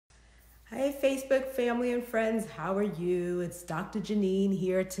Hey, Facebook family and friends, how are you? It's Dr. Janine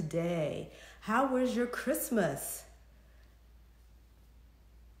here today. How was your Christmas?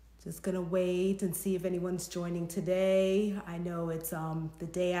 Just gonna wait and see if anyone's joining today. I know it's the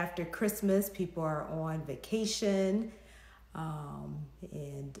day after Christmas. People are on vacation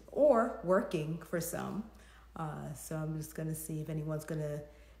and or working for some. So I'm just gonna see if anyone's gonna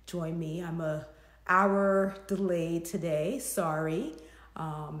join me. I'm an hour delayed today. Sorry.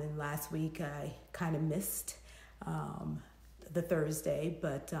 And last week I kind of missed the Thursday,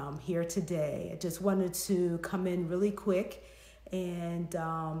 but here today. I just wanted to come in really quick and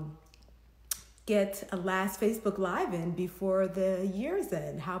get a last Facebook Live in before the year's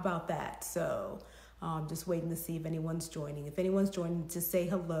end. How about that? So just waiting to see if anyone's joining. If anyone's joining, just say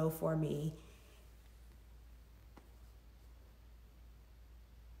hello for me.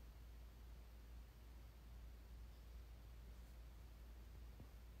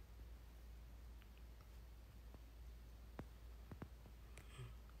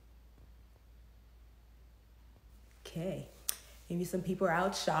 Okay, maybe some people are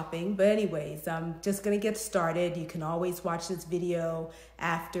out shopping, but anyways, I'm just gonna get started. You can always watch this video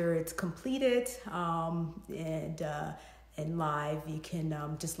after it's completed and live. You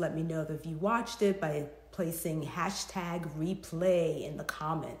can just let me know if you watched it by placing hashtag replay in the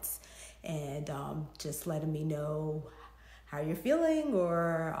comments and just letting me know how you're feeling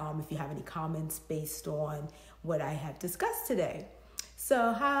or if you have any comments based on what I have discussed today.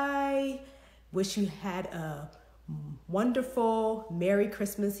 So hi, wish you had a wonderful Merry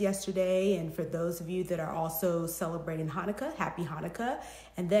Christmas yesterday, and for those of you that are also celebrating Hanukkah, happy Hanukkah.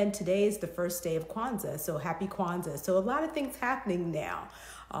 And then today is the first day of Kwanzaa, so happy Kwanzaa. So a lot of things happening now.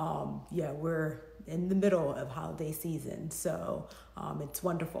 We're in the middle of holiday season, so it's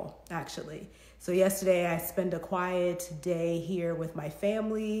wonderful actually. So yesterday I spent a quiet day here with my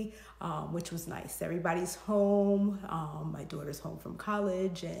family, which was nice. Everybody's home. My daughter's home from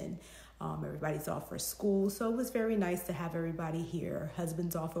college, and everybody's off for school, so it was very nice to have everybody here.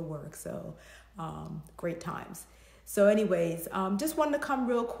 Husband's off of work, so great times. So anyways, just wanted to come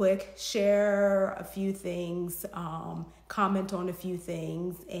real quick, share a few things, comment on a few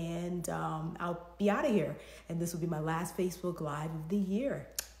things, and I'll be out of here. And this will be my last Facebook Live of the year.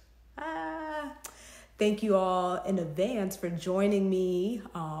 Thank you all in advance for joining me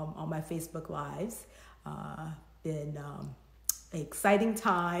on my Facebook Lives. Been exciting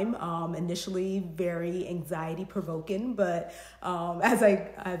time, initially very anxiety provoking, but as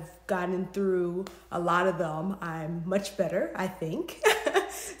I've gotten through a lot of them, I'm much better, I think.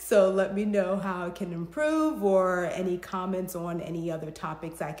 So let me know how I can improve or any comments on any other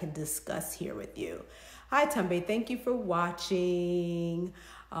topics I can discuss here with you. Hi, Tumbe, thank you for watching.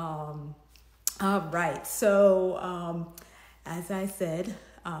 All right, so as I said,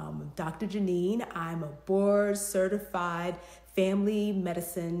 Dr. Janine, I'm a board certified family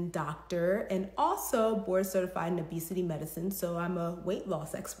medicine doctor and also board certified in obesity medicine. So I'm a weight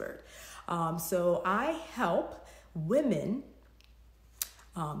loss expert. So I help women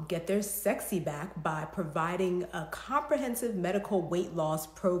get their sexy back by providing a comprehensive medical weight loss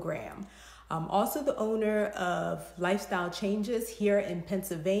program. I'm also the owner of Lifestyle Changes here in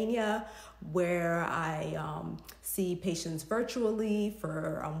Pennsylvania, where I see patients virtually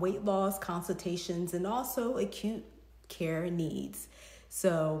for weight loss consultations and also acute care needs.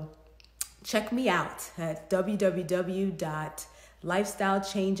 So check me out at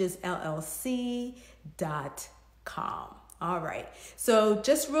www.lifestylechangesllc.com. All right, so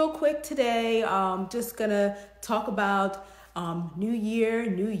just real quick today, just gonna talk about new year,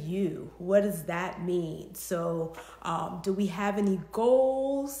 new you. What does that mean? So do we have any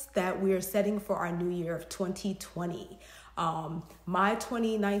goals that we are setting for our new year of 2020? My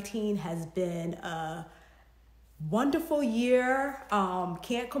 2019 has been a wonderful year.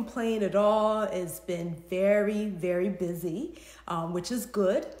 Can't complain at all. It's been very, very busy, which is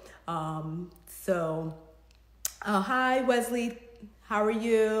good. Hi, Wesley. How are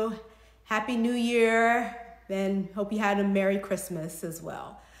you? Happy New Year. And hope you had a Merry Christmas as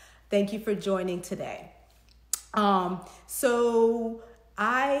well. Thank you for joining today. So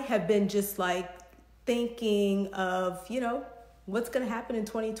I have been just like thinking of, what's going to happen in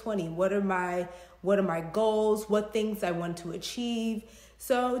 2020? What are my goals? What things I want to achieve?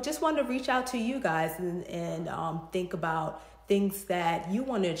 So just wanted to reach out to you guys and think about things that you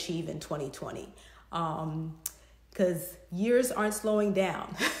want to achieve in 2020. Because years aren't slowing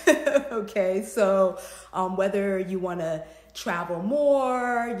down. Okay, so whether you want to travel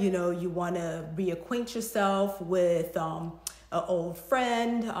more, you want to reacquaint yourself with an old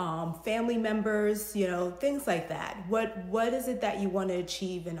friend, family members, things like that. What is it that you want to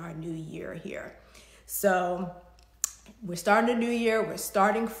achieve in our new year here? So we're starting a new year, we're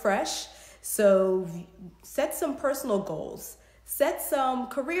starting fresh. So set some personal goals, set some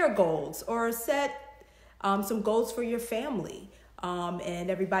career goals, or set some goals for your family. And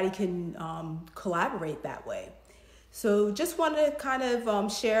everybody can collaborate that way. So just want to kind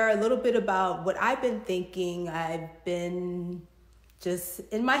of share a little bit about what I've been thinking. I've been just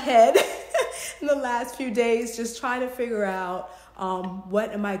in my head in the last few days, just trying to figure out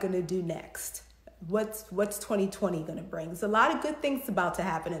what am I going to do next? What's 2020 going to bring? There's a lot of good things about to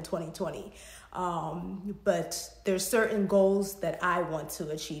happen in 2020, but there's certain goals that I want to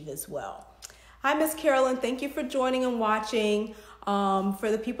achieve as well. Hi, Miss Carolyn. Thank you for joining and watching.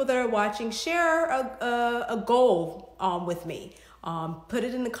 For the people that are watching, share a goal with me. Put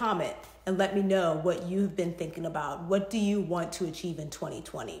it in the comment and let me know what you've been thinking about. What do you want to achieve in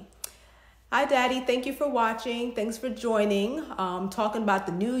 2020? Hi, Daddy. Thank you for watching. Thanks for joining. Talking about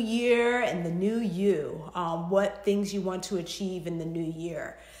the new year and the new you. What things you want to achieve in the new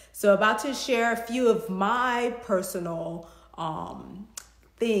year. So about to share a few of my personal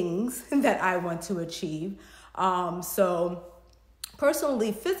things that I want to achieve. So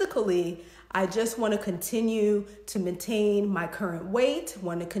personally, physically, I just want to continue to maintain my current weight,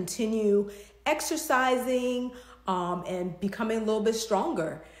 want to continue exercising and becoming a little bit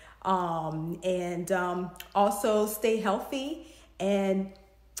stronger. And also stay healthy and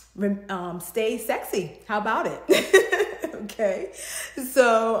stay sexy. How about it? Okay.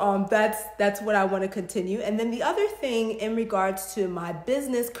 So that's what I want to continue. And then the other thing in regards to my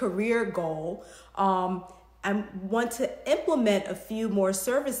business career goal, I want to implement a few more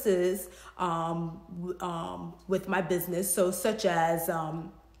services with my business, so such as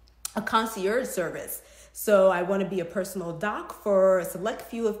a concierge service. So I want to be a personal doc for a select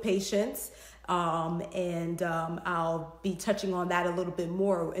few of patients, and I'll be touching on that a little bit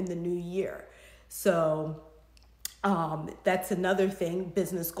more in the new year. So that's another thing,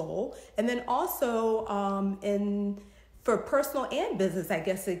 business goal. And then also for personal and business, I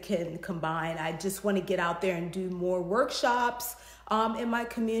guess it can combine. I just want to get out there and do more workshops in my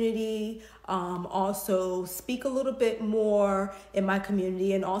community. Also speak a little bit more in my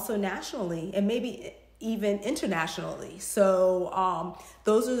community and also nationally and maybe even internationally. So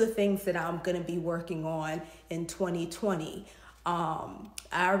those are the things that I'm going to be working on in 2020. I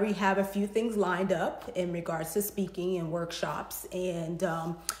already have a few things lined up in regards to speaking and workshops, and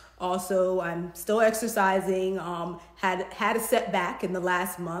also I'm still exercising. Had a setback in the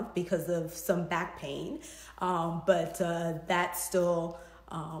last month because of some back pain, but that still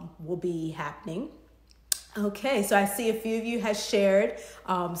will be happening. Okay, so I see a few of you have shared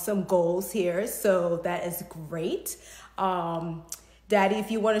some goals here, so that is great. Daddy,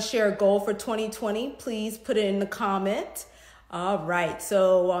 if you want to share a goal for 2020, please put it in the comment. All right,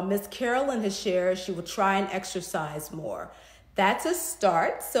 so Miss Carolyn has shared she will try and exercise more. That's a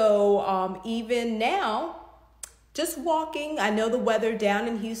start. So even now, just walking. I know the weather down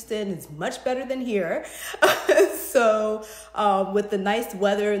in Houston is much better than here. So with the nice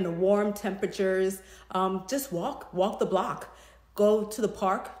weather and the warm temperatures, just walk the block. Go to the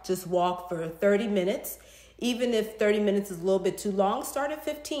park, just walk for 30 minutes. Even if 30 minutes is a little bit too long, start at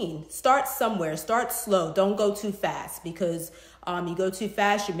 15. Start somewhere, start slow. Don't go too fast, because you go too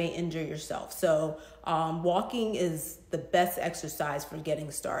fast, you may injure yourself. So walking is the best exercise for getting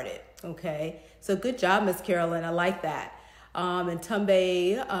started. Okay, so good job, Miss Carolyn. I like that. And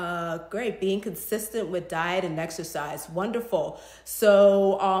Tumbe, great, being consistent with diet and exercise. Wonderful.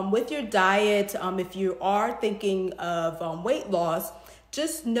 So with your diet, if you are thinking of weight loss,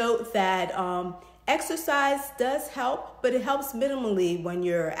 just note that exercise does help, but it helps minimally when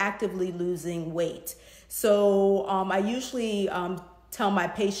you're actively losing weight. So I usually tell my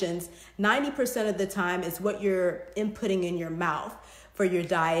patients 90% of the time is what you're inputting in your mouth for your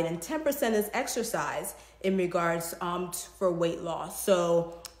diet, and 10% is exercise in regards for weight loss.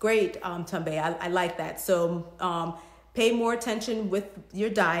 So great, Tumbe, I like that. So pay more attention with your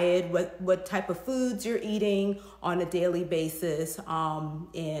diet, what type of foods you're eating on a daily basis,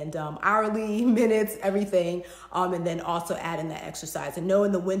 and hourly, minutes, everything. And then also add in the exercise. And know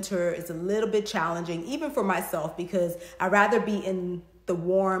in the winter is a little bit challenging, even for myself, because I'd rather be in the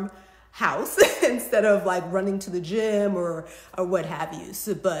warm house instead of like running to the gym or what have you.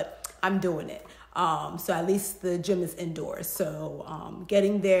 So, but I'm doing it. So at least the gym is indoors. So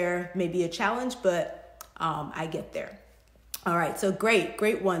getting there may be a challenge, but I get there. All right, so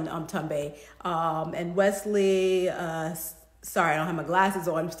great one, Tumbe. And Wesley sorry, I don't have my glasses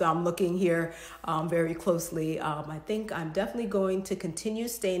on, so I'm looking here very closely. I think I'm definitely going to continue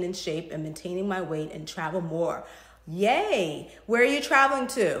staying in shape and maintaining my weight and travel more. Yay! Where are you traveling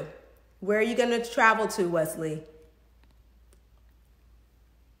to? Where are you going to travel to, Wesley?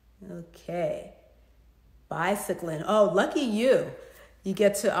 Okay. Bicycling. Oh, lucky you. You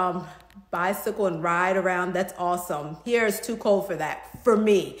get to bicycle and ride around. That's awesome. Here it's too cold for that, for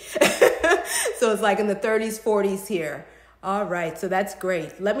me. So it's like in the 30s, 40s here. All right, so that's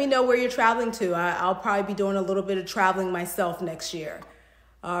great. Let me know where you're traveling to. I'll probably be doing a little bit of traveling myself next year.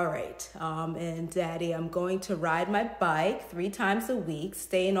 All right, and Daddy, I'm going to ride my bike 3 times a week,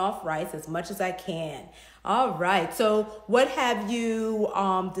 staying off rice as much as I can. All right, so what have you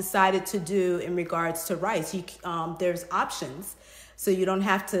decided to do in regards to rice? There's options, so you don't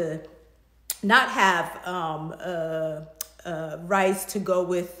have to not have rice to go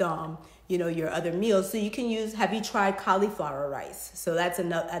with your other meals. So you can have you tried cauliflower rice? So that's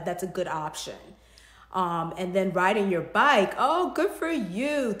a good option. And then riding your bike. Oh, good for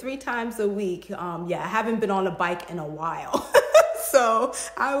you. 3 times a week. Yeah, I haven't been on a bike in a while. So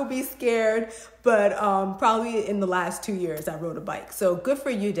I will be scared, but probably in the last 2 years I rode a bike. So good for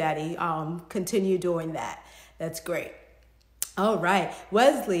you, Daddy. Continue doing that. That's great. All right,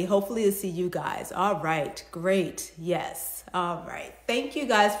 Wesley, hopefully to see you guys. All right, great. Yes. All right. Thank you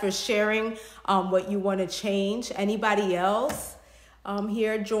guys for sharing what you want to change. Anybody else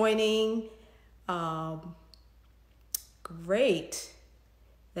here joining? Great.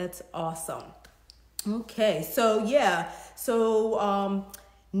 That's awesome. Okay, so yeah. So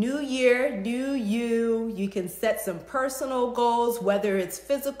new year, new you. You can set some personal goals, whether it's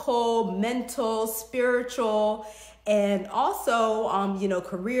physical, mental, spiritual, and also,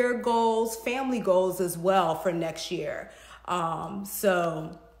 career goals, family goals as well for next year.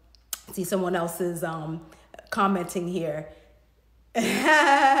 So see someone else is commenting here.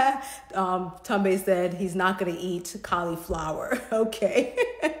 Tumbe said he's not going to eat cauliflower. Okay.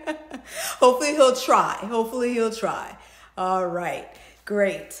 Hopefully he'll try. All right.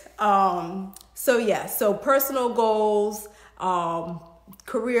 Great. So personal goals,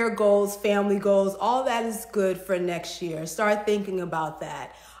 career goals, family goals, all that is good for next year. Start thinking about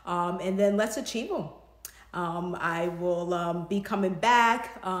that. And then let's achieve them. I will be coming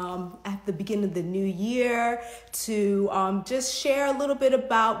back at the beginning of the new year to just share a little bit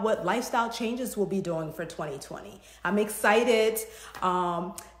about what lifestyle changes we'll be doing for 2020. I'm excited.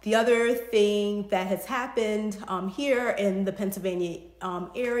 The other thing that has happened here in the Pennsylvania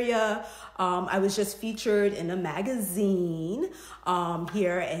area, I was just featured in a magazine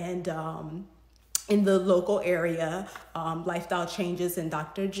here and in the local area, Lifestyle Changes and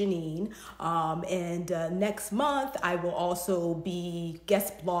Dr. Janine. And next month, I will also be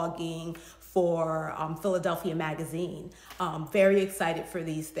guest blogging for Philadelphia Magazine. Very excited for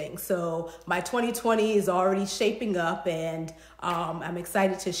these things. So my 2020 is already shaping up, and I'm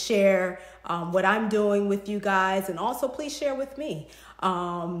excited to share what I'm doing with you guys, and also please share with me.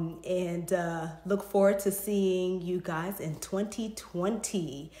 And look forward to seeing you guys in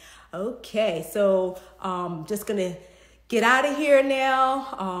 2020. Okay, so just gonna get out of here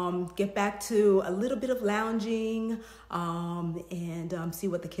now, get back to a little bit of lounging, and see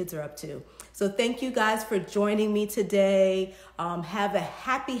what the kids are up to. So thank you guys for joining me today. Have a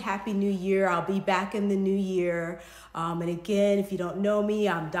happy new year. I'll be back in the new year. And again, if you don't know me,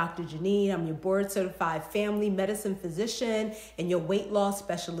 I'm Dr. Janine. I'm your board certified family medicine physician and your weight loss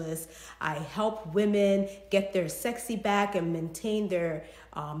specialist. I help women get their sexy back and maintain their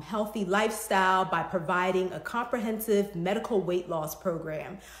healthy lifestyle by providing a comprehensive medical weight loss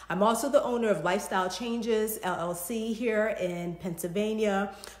program. I'm also the owner of Lifestyle Changes, LLC here in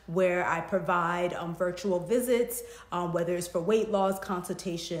Pennsylvania, where I provide virtual visits, whether it's for weight loss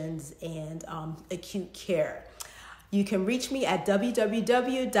consultations and acute care. You can reach me at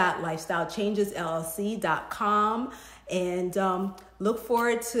www.lifestylechangesllc.com and look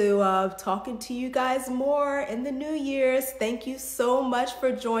forward to talking to you guys more in the new year's. Thank you so much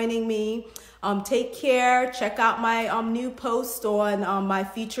for joining me. Take care. Check out my new post on my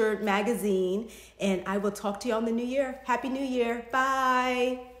featured magazine, and I will talk to you on the new year. Happy New Year.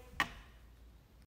 Bye.